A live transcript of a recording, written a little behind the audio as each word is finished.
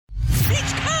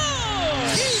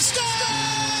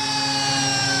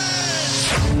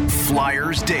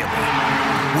Flyers Daily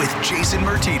with Jason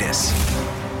Myrtetus.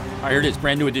 All right, here it is,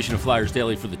 brand new edition of Flyers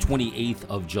Daily for the 28th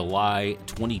of July,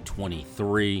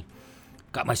 2023.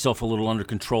 Got myself a little under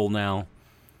control now.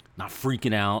 Not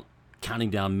freaking out, counting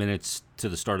down minutes to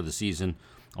the start of the season,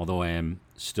 although I am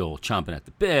still chomping at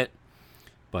the bit.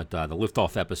 But the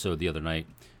liftoff episode the other night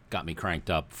got me cranked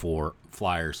up for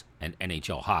Flyers and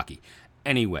NHL hockey.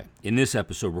 Anyway, in this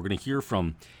episode, we're going to hear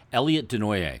from Elliot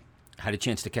Desnoyers. I had a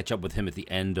chance to catch up with him at the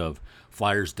end of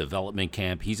Flyers development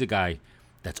camp. He's a guy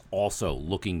that's also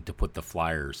looking to put the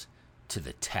Flyers to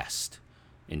the test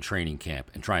in training camp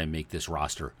and try and make this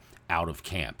roster out of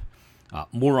camp.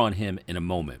 More on him in a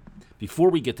moment.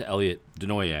 Before we get to Elliot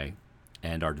Desnoyers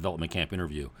and our development camp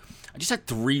interview, I just had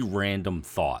three random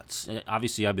thoughts.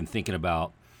 Obviously, I've been thinking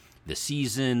about the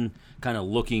season, kind of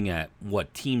looking at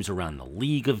what teams around the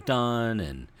league have done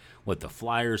and what the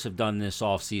Flyers have done this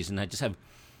offseason. I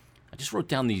just wrote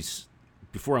down these,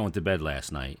 before I went to bed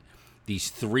last night, these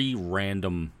three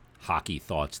random hockey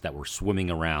thoughts that were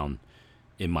swimming around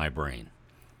in my brain.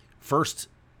 First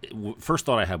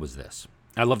thought I had was this.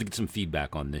 I'd love to get some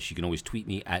feedback on this. You can always tweet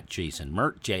me at Jason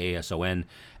Myrt,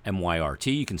 JasonMyrt.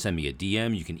 You can send me a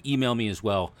DM. You can email me as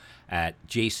well at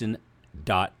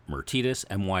jason.myrtetus, Myrtetus,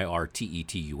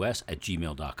 at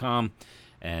gmail.com.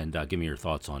 And give me your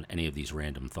thoughts on any of these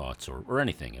random thoughts or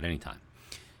anything at any time.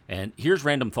 And here's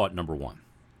random thought number one.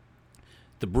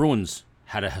 The Bruins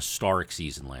had a historic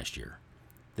season last year.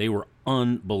 They were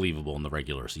unbelievable in the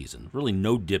regular season. Really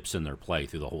no dips in their play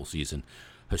through the whole season.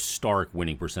 Historic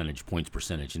winning percentage, points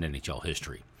percentage in NHL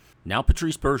history. Now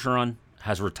Patrice Bergeron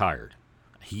has retired.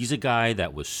 He's a guy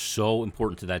that was so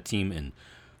important to that team in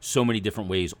so many different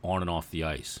ways on and off the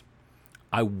ice.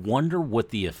 I wonder what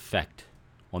the effect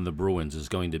on the Bruins is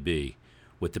going to be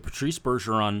with the Patrice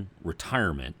Bergeron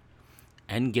retirement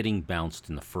and getting bounced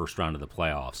in the first round of the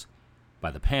playoffs by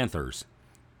the Panthers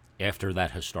after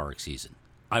that historic season.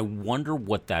 I wonder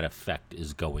what that effect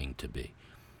is going to be.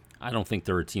 I don't think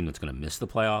they're a team that's going to miss the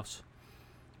playoffs,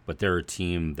 but they're a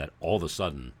team that all of a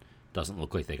sudden doesn't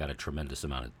look like they got a tremendous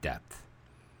amount of depth.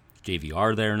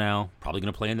 JVR there now, probably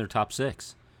going to play in their top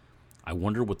six. I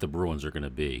wonder what the Bruins are going to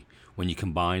be when you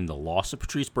combine the loss of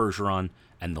Patrice Bergeron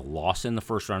and the loss in the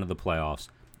first round of the playoffs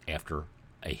after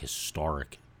a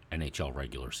historic NHL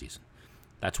regular season.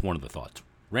 That's one of the thoughts.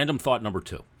 Random thought number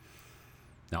two.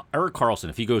 Now, Erik Karlsson,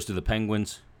 if he goes to the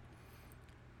Penguins,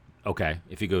 okay.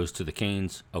 If he goes to the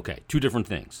Canes, okay. Two different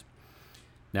things.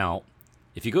 Now,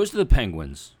 if he goes to the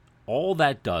Penguins, all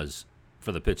that does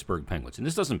for the Pittsburgh Penguins, and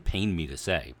this doesn't pain me to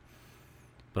say,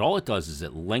 but all it does is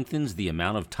it lengthens the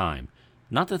amount of time,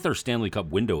 not that their Stanley Cup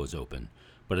window is open,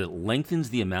 but it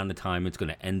lengthens the amount of time it's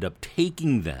going to end up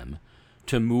taking them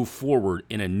to move forward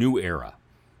in a new era.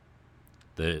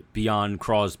 The beyond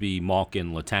Crosby,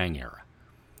 Malkin, Letang era.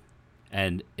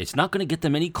 And it's not going to get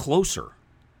them any closer,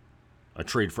 a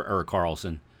trade for Erik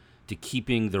Karlsson, to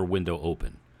keeping their window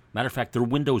open. Matter of fact, their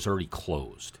window's already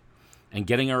closed. And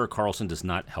getting Erik Karlsson does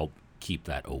not help keep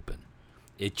that open.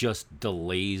 It just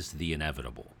delays the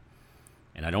inevitable.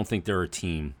 And I don't think they're a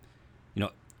team. You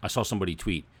know, I saw somebody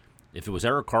tweet, if it was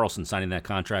Erik Karlsson signing that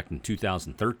contract in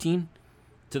 2013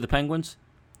 to the Penguins,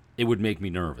 it would make me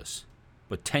nervous.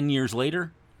 But 10 years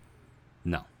later,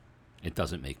 no, it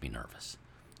doesn't make me nervous.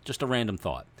 Just a random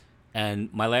thought.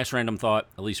 And my last random thought,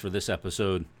 at least for this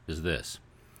episode, is this.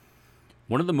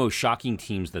 One of the most shocking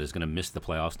teams that is going to miss the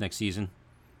playoffs next season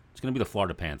is going to be the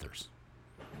Florida Panthers.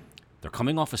 They're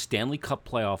coming off a Stanley Cup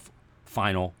playoff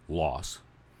final loss,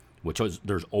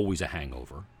 there's always a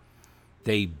hangover.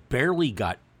 They barely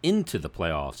got into the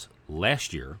playoffs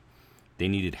last year. They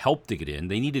needed help to get in.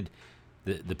 They needed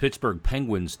the Pittsburgh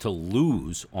Penguins to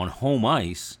lose on home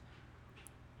ice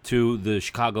to the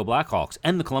Chicago Blackhawks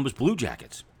and the Columbus Blue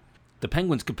Jackets. The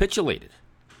Penguins capitulated,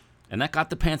 and that got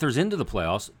the Panthers into the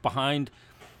playoffs behind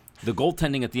the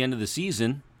goaltending at the end of the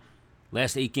season.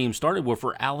 Last 8 games started were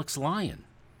for Alex Lyon.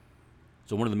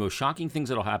 So one of the most shocking things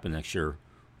that will happen next year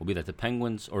will be that the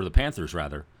Panthers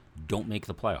don't make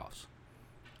the playoffs.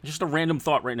 Just a random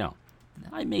thought right now.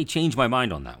 I may change my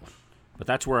mind on that one, but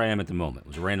that's where I am at the moment. It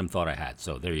was a random thought I had,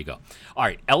 so there you go. All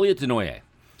right, Elliot Desnoyers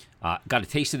got a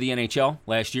taste of the NHL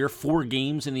last year, 4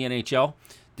 games in the NHL.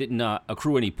 Didn't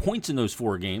accrue any points in those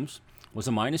 4 games, was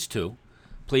a -2.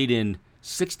 Played in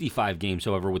 65 games,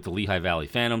 however, with the Lehigh Valley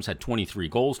Phantoms, had 23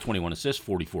 goals, 21 assists,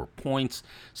 44 points,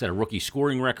 set a rookie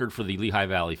scoring record for the Lehigh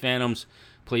Valley Phantoms,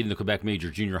 played in the Quebec Major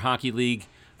Junior Hockey League,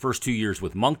 first 2 years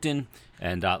with Moncton,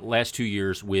 and last 2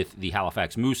 years with the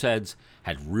Halifax Mooseheads,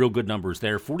 had real good numbers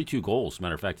there, 42 goals,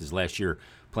 matter of fact, his last year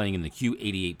playing in the Q,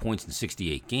 88 points in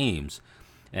 68 games,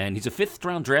 and he's a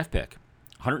 5th-round draft pick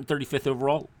 135th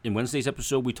overall. In Wednesday's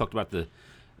episode, we talked about the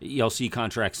ELC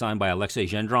contract signed by Alexei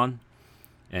Gendron,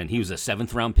 and he was a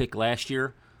 7th-round pick last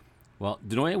year. Well,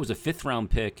 Desnoyers was a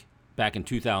 5th-round pick back in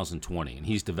 2020, and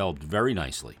he's developed very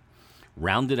nicely.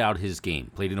 Rounded out his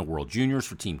game, played in a World Juniors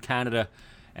for Team Canada,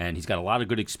 and he's got a lot of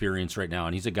good experience right now,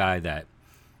 and he's a guy that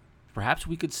perhaps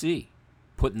we could see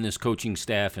putting this coaching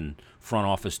staff and front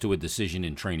office to a decision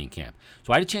in training camp.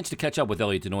 So I had a chance to catch up with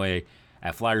Elliot Desnoyers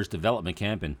at Flyers Development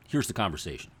Camp, and here's the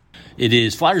conversation. It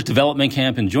is Flyers Development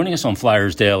Camp, and joining us on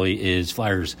Flyers Daily is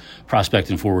Flyers prospect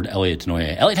and forward Elliot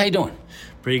Desnoyers. Elliot, how you doing?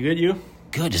 Pretty good, you?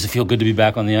 Good. Does it feel good to be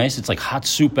back on the ice? It's like hot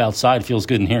soup outside. It feels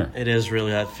good in here. It is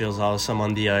really. It feels awesome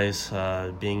on the ice.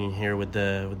 Being in here with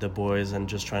the boys and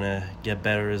just trying to get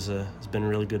better has been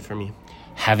really good for me.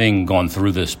 Having gone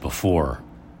through this before,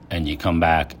 and you come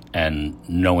back and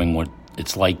knowing what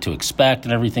it's like to expect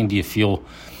and everything, do you feel,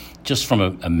 just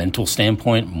from a mental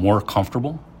standpoint, more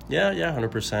comfortable? Yeah,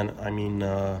 100%. I mean,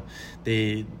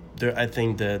 I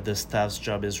think the staff's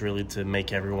job is really to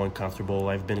make everyone comfortable.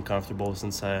 I've been comfortable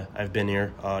since I've been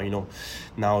here.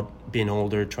 Now being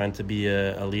older, trying to be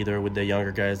a leader with the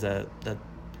younger guys that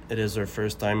it is their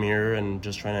first time here, and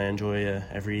just trying to enjoy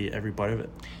every part of it.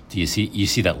 Do you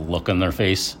see that look on their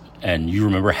face, and you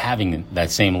remember having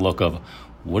that same look of,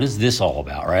 what is this all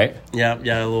about, right? Yeah,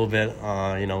 a little bit.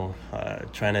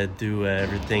 Trying to do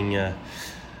everything,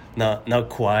 not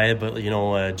quiet, but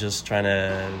just trying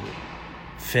to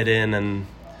fit in and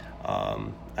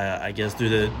I guess do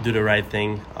the right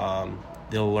thing.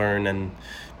 They'll learn and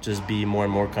just be more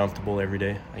and more comfortable every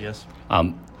day, I guess.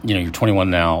 You're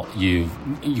 21 now.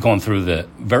 You've gone through the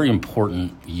very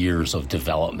important years of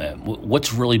development.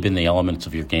 What's really been the elements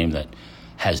of your game that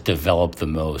has developed the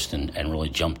most and really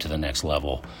jumped to the next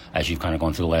level as you've kind of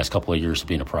gone through the last couple of years of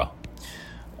being a pro?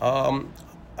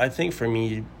 I think for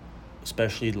me,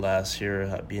 especially last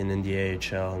year, being in the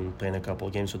AHL and playing a couple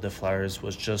of games with the Flyers,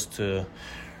 was just to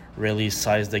really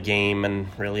size the game and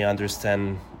really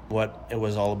understand what it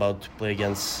was all about to play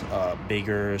against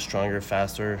bigger, stronger,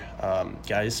 faster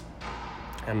guys.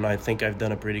 And I think I've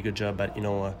done a pretty good job at,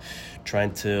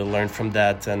 trying to learn from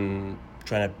that and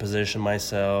trying to position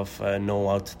myself, know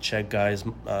how to check guys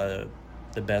the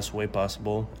best way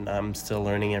possible. And I'm still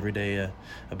learning every day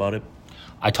about it.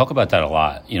 I talk about that a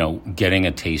lot, getting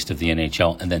a taste of the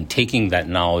NHL and then taking that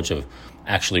knowledge of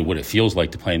actually what it feels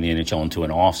like to play in the NHL into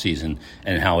an off season,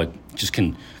 and how it just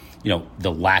can,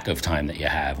 the lack of time that you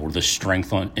have or the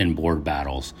strength in board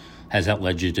battles. Has that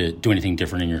led you to do anything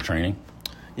different in your training?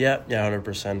 Yeah,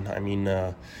 100%. I mean,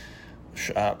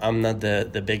 I'm not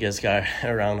the biggest guy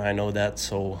around, I know that,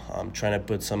 so I'm trying to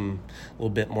put a little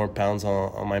bit more pounds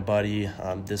on my body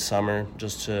this summer,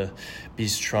 just to be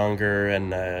stronger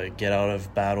and get out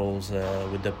of battles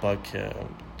with the puck,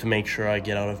 to make sure I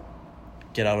get out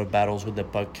of battles with the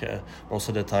puck most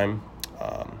of the time.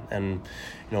 And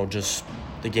just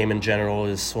the game in general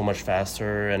is so much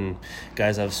faster, and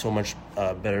guys have so much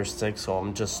better sticks. So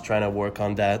I'm just trying to work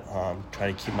on that. Try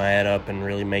to keep my head up and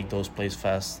really make those plays as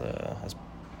fast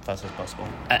as possible.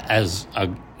 As a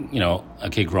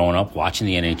kid growing up watching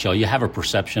the NHL, you have a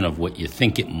perception of what you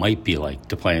think it might be like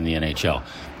to play in the NHL.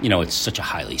 It's such a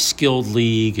highly skilled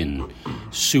league and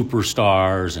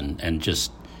superstars, and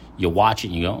just. You watch it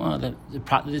and you go,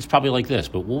 it's probably like this.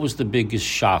 But what was the biggest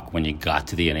shock when you got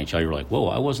to the NHL? You were like, whoa,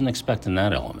 I wasn't expecting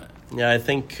that element. Yeah, I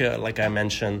think, like I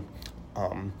mentioned,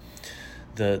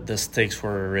 the stakes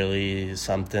were really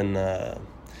something that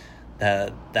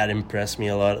impressed me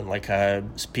a lot. And like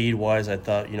speed-wise, I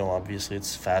thought, obviously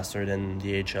it's faster than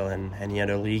the AHL and any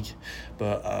other league.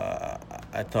 But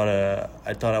I thought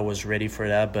I was ready for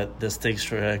that. But the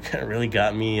stakes really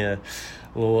got me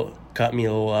caught me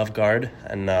a little off guard,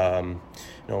 and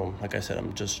like I said,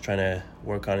 I'm just trying to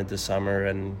work on it this summer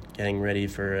and getting ready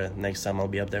for next time I'll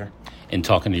be up there. In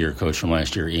talking to your coach from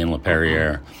last year, Ian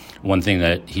LaPerriere, one thing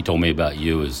that he told me about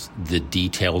you is the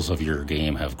details of your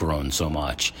game have grown so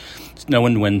much. It's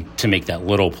knowing when to make that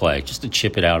little play, just to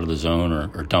chip it out of the zone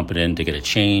or dump it in to get a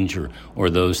change or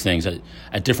those things.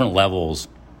 At different levels,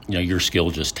 your skill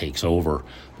just takes over.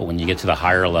 But when you get to the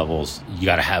higher levels, you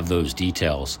got to have those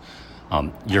details.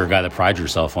 You're a guy that prides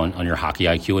yourself on your hockey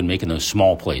IQ and making those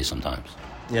small plays sometimes.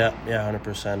 Yeah,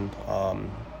 100%.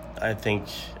 I think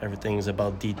everything's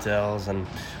about details and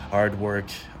hard work.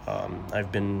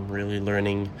 I've been really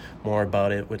learning more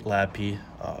about it with Lappy.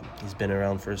 He's been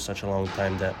around for such a long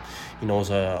time that he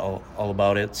knows all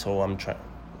about it. So I'm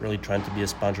really trying to be a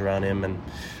sponge around him and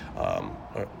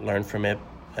learn from it.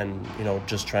 And,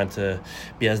 just trying to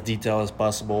be as detailed as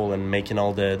possible and making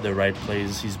all the right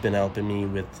plays. He's been helping me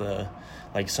with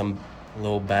some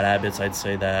little bad habits, I'd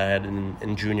say, that I had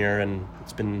in junior, and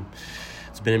it's been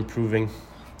been improving.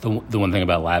 The one thing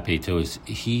about Lappy, too, is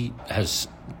he has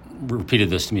repeated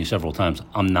this to me several times.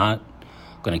 I'm not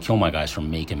going to kill my guys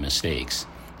from making mistakes.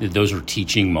 Those are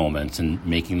teaching moments, and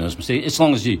making those mistakes, as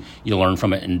long as you learn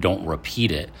from it and don't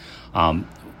repeat it.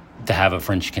 To have a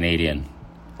French-Canadian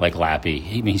like Lappy,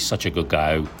 he's such a good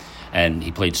guy, and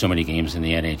he played so many games in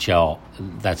the NHL.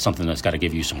 That's something that's got to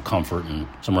give you some comfort and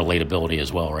some relatability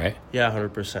as well, right? Yeah,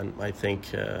 100%. I think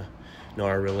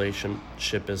our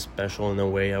relationship is special in a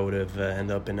way. I would have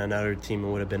ended up in another team.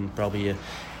 It would have been probably an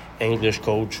English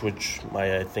coach, which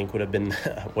I think would have been,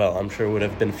 well, I'm sure would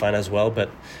have been fun as well. But,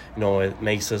 it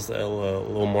makes us a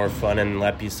little more fun. And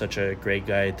Lappy's such a great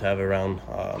guy to have around,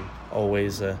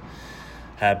 always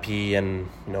happy and,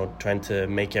 trying to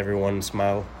make everyone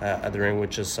smile at the ring,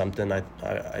 which is something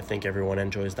I think everyone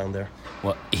enjoys down there.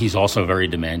 Well, he's also very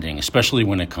demanding, especially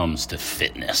when it comes to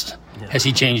fitness. Yeah. Has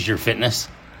he changed your fitness?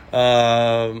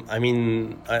 I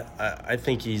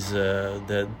think he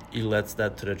lets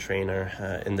that to the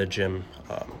trainer in the gym.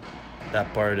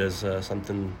 That part is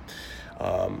something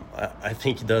I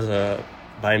think he does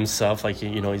by himself. Like,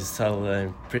 he's still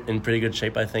in pretty good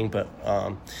shape, I think. But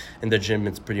in the gym,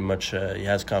 it's pretty much he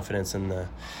has confidence in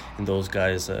those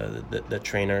guys, the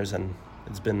trainers, and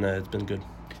it's been good.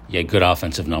 Yeah, good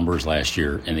offensive numbers last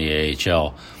year in the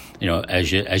AHL.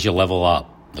 As you level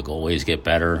up, the goalies get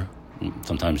better.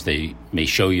 Sometimes they may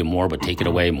show you more, but take it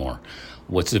away more.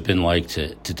 What's it been like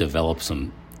to develop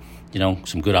some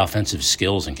good offensive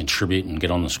skills and contribute and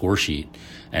get on the score sheet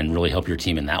and really help your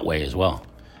team in that way as well?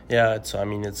 Yeah,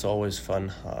 it's always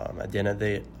fun. At the end of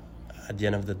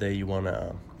the day, you want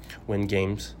to win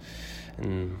games,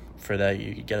 and for that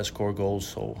you got to score goals.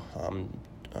 So,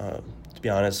 to be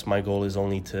honest, my goal is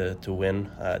only to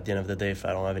win. At the end of the day, if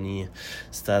I don't have any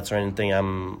stats or anything,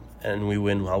 and we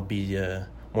win, I'll be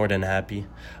more than happy.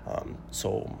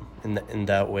 So in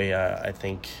that way, I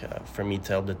think for me to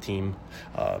help the team,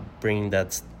 bringing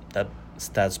that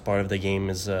stats part of the game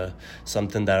is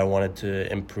something that I wanted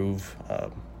to improve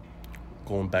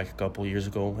going back a couple years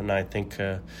ago, and I think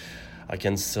I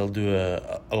can still do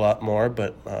a lot more,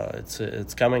 but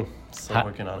it's coming. Still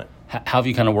working on it. How have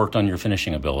you kind of worked on your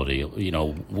finishing ability?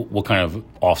 What kind of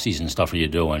off-season stuff are you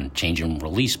doing? Changing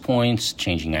release points,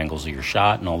 changing angles of your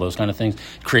shot, and all those kind of things?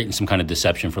 Creating some kind of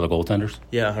deception for the goaltenders?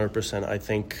 Yeah, 100%. I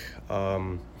think,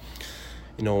 one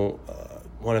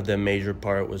of the major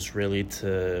part was really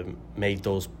to make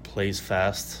those plays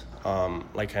fast.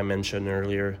 Like I mentioned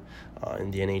earlier,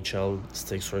 in the NHL,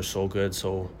 sticks are so good,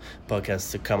 so puck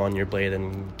has to come on your blade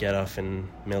and get off in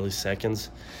milliseconds.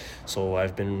 So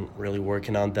I've been really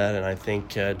working on that, and I think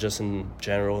just in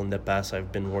general in the past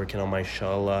I've been working on my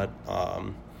shot a lot,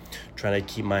 trying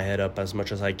to keep my head up as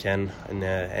much as I can in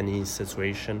any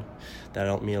situation. That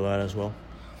helped me a lot as well.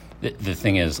 The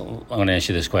thing is, I'm going to ask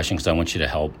you this question because I want you to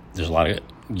help. There's a lot of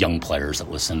young players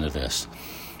that listen to this.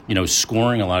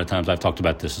 Scoring, a lot of times, I've talked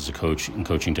about this as a coach and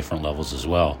coaching different levels as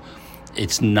well.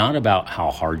 It's not about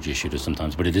how hard you shoot it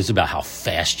sometimes, but it is about how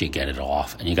fast you get it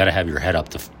off. And you got to have your head up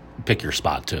to pick your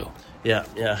spot too. Yeah.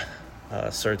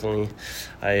 Certainly.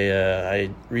 I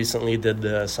recently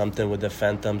did something with the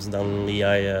Phantoms down in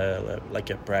Lehigh, like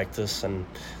a practice, and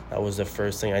that was the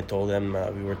first thing I told them.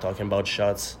 We were talking about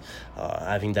shots,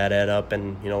 having that head up,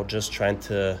 and just trying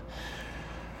to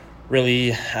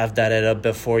really have that head up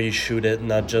before you shoot it,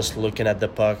 not just looking at the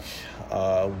puck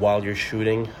while you're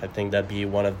shooting. I think that'd be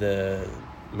one of the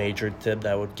major tips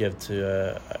I would give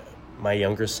to my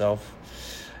younger self.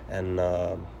 And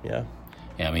yeah,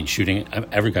 I mean, shooting,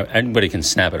 everybody can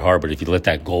snap it hard, but if you let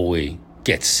that goalie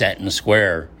get set in the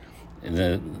square,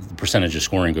 the percentage of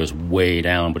scoring goes way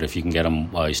down. But if you can get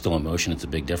him while he's still in motion, it's a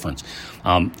big difference.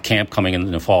 Camp coming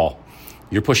in the fall,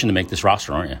 you're pushing to make this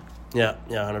roster, aren't you? Yeah,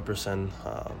 100%.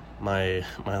 My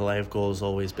life goal has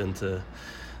always been to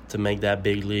make that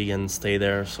big league and stay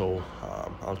there. So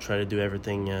I'll try to do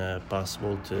everything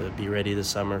possible to be ready this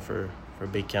summer for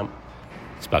big camp.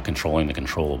 It's about controlling the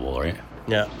controllable, right?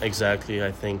 Yeah, exactly.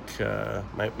 I think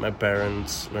my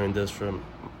parents learned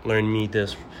me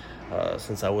this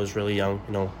since I was really young.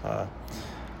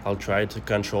 I'll try to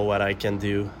control what I can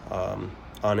do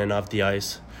on and off the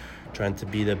ice, trying to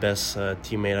be the best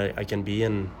teammate I can be,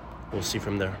 and we'll see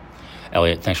from there.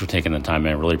 Elliot, thanks for taking the time,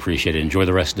 man. Really appreciate it. Enjoy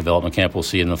the rest of development camp. We'll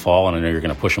see you in the fall, and I know you're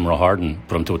going to push them real hard and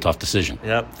put them to a tough decision.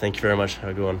 Yep, thank you very much. Have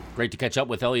a good one. Great to catch up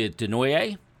with Elliot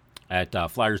Desnoyers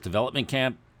at Flyers development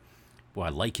camp. Boy, I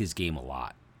like his game a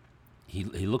lot. He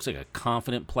looks like a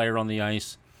confident player on the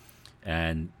ice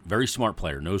and very smart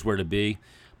player, knows where to be.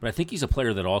 But I think he's a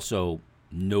player that also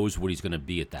knows what he's going to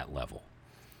be at that level.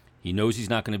 He knows he's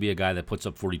not going to be a guy that puts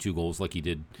up 42 goals like he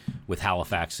did with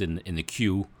Halifax in the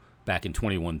Q back in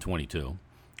 21-22.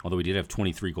 although he did have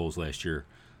 23 goals last year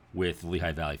with the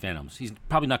Lehigh Valley Phantoms. He's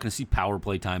probably not going to see power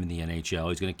play time in the NHL.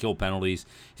 He's going to kill penalties.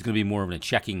 He's going to be more of a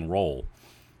checking role.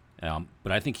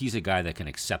 But I think he's a guy that can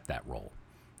accept that role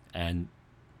and,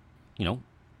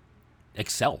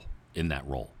 excel in that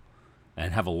role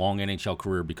and have a long NHL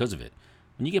career because of it.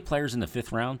 When you get players in the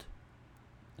 5th round,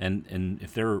 and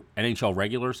if they're NHL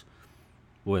regulars,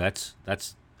 boy, that's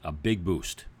a big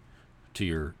boost to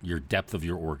your depth of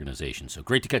your organization. So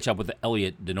great to catch up with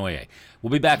Elliot Desnoyers.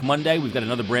 We'll be back Monday. We've got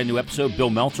another brand new episode. Bill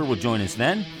Meltzer will join us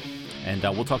then. And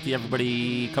we'll talk to you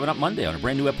everybody coming up Monday on a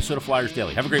brand new episode of Flyers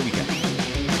Daily. Have a great weekend.